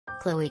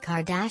Khloe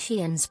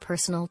Kardashian's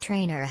personal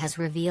trainer has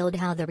revealed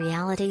how the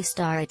reality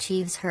star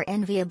achieves her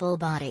enviable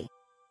body.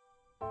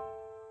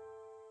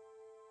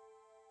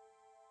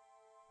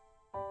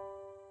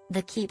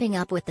 The Keeping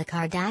Up with the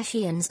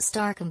Kardashians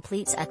star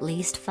completes at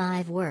least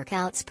 5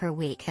 workouts per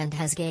week and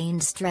has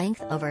gained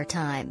strength over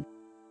time.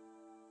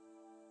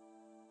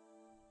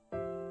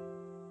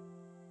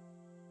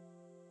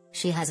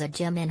 She has a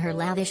gym in her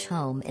lavish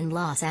home in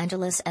Los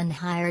Angeles and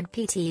hired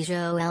PT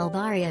Joel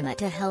Barriama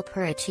to help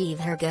her achieve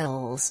her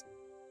goals.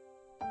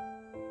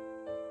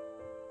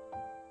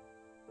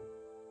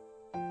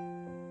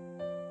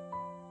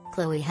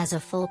 Khloe has a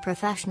full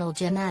professional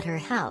gym at her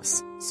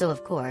house, so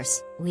of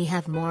course, we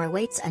have more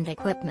weights and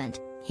equipment,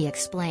 he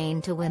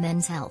explained to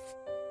Women's Health.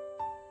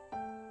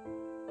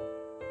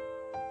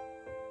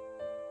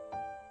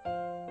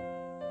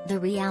 The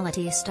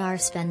reality star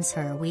spends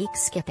her week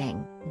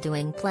skipping,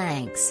 doing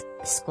planks,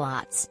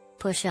 squats,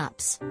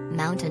 push-ups,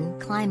 mountain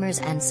climbers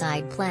and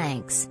side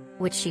planks,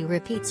 which she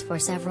repeats for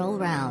several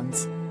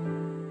rounds.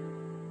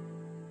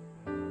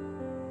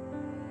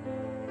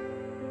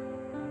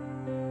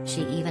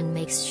 She even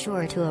makes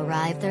sure to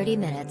arrive 30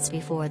 minutes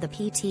before the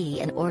PT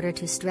in order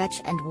to stretch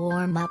and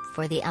warm up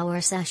for the hour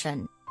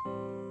session.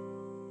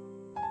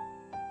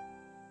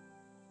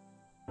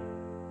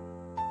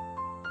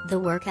 The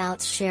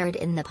workouts shared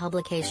in the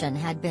publication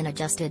had been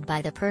adjusted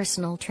by the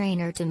personal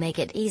trainer to make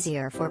it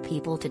easier for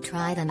people to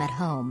try them at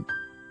home.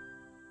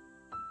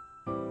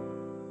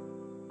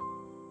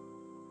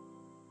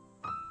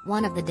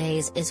 One of the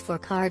days is for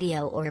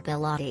cardio or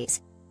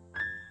Pilates.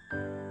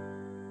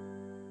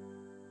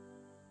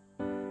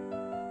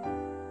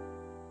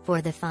 For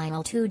the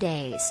final 2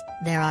 days,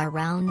 there are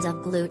rounds of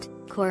glute,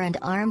 core and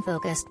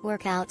arm-focused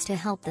workouts to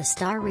help the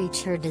star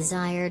reach her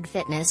desired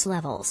fitness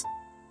levels.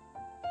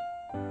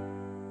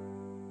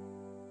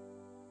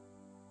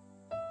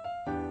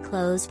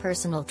 Khloe's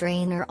personal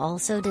trainer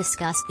also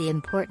discussed the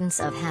importance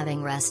of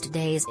having rest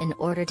days in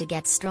order to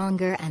get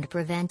stronger and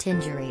prevent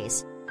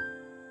injuries.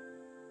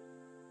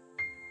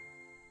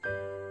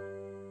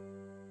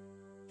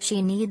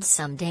 She needs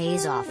some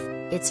days off,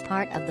 it's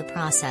part of the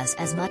process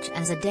as much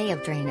as a day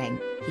of training,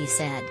 he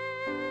said.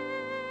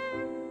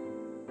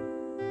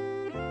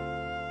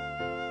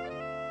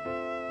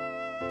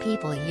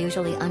 People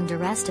usually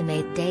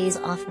underestimate days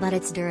off, but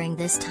it's during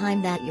this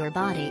time that your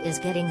body is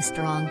getting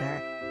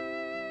stronger.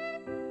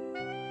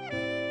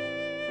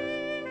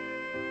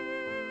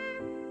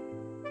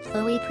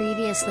 Khloe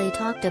previously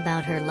talked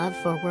about her love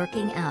for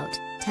working out,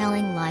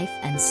 telling Life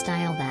and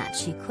Style that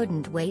she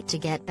couldn't wait to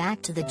get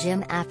back to the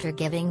gym after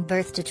giving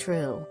birth to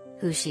True,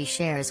 who she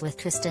shares with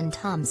Tristan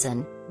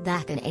Thompson,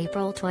 back in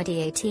April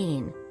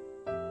 2018.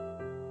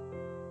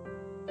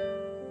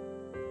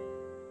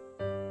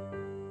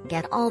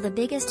 Get all the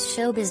biggest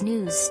showbiz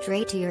news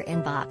straight to your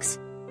inbox.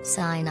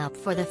 Sign up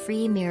for the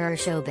free Mirror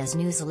Showbiz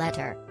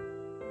newsletter.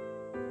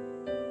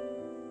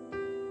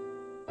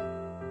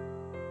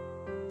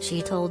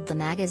 She told the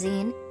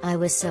magazine, "I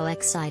was so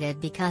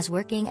excited because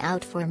working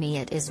out for me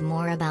it is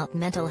more about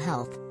mental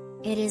health.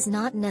 It is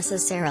not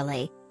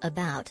necessarily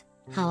about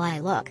how I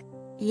look.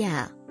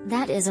 Yeah,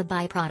 that is a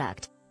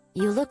byproduct.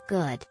 You look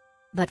good.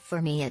 But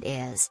for me it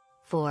is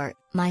for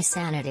my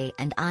sanity,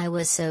 and I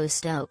was so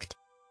stoked."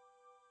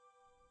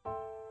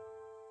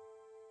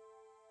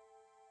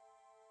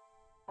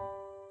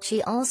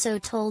 She also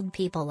told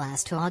People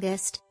last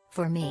August,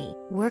 "For me,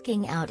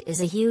 working out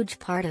is a huge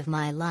part of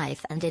my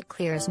life and it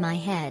clears my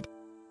head.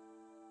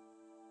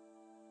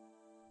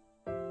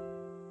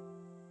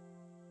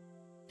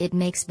 It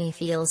makes me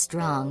feel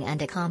strong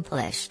and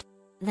accomplished.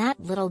 That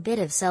little bit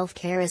of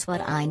self-care is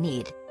what I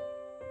need."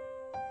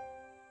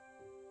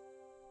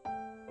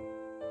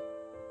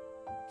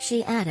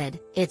 She added,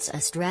 "It's a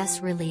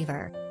stress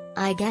reliever.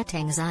 I get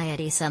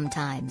anxiety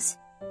sometimes.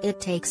 It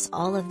takes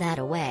all of that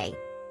away."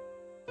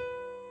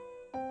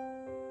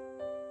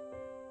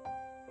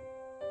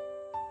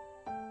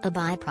 A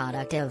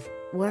byproduct of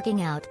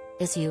working out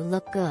is you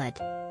look good.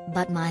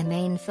 But my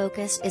main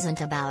focus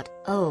isn't about,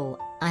 oh,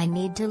 I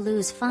need to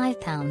lose 5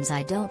 pounds.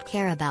 I don't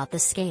care about the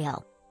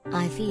scale.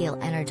 I feel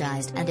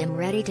energized and am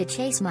ready to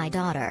chase my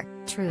daughter,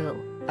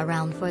 True,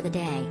 around for the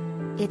day.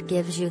 It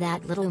gives you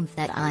that little oomph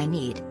that I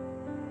need."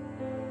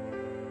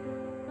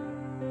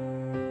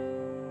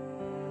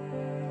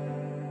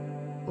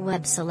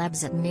 Web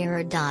celebs at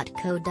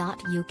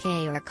mirror.co.uk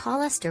or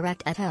call us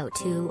direct at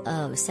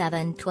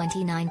 0207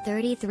 29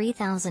 33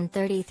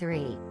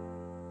 033.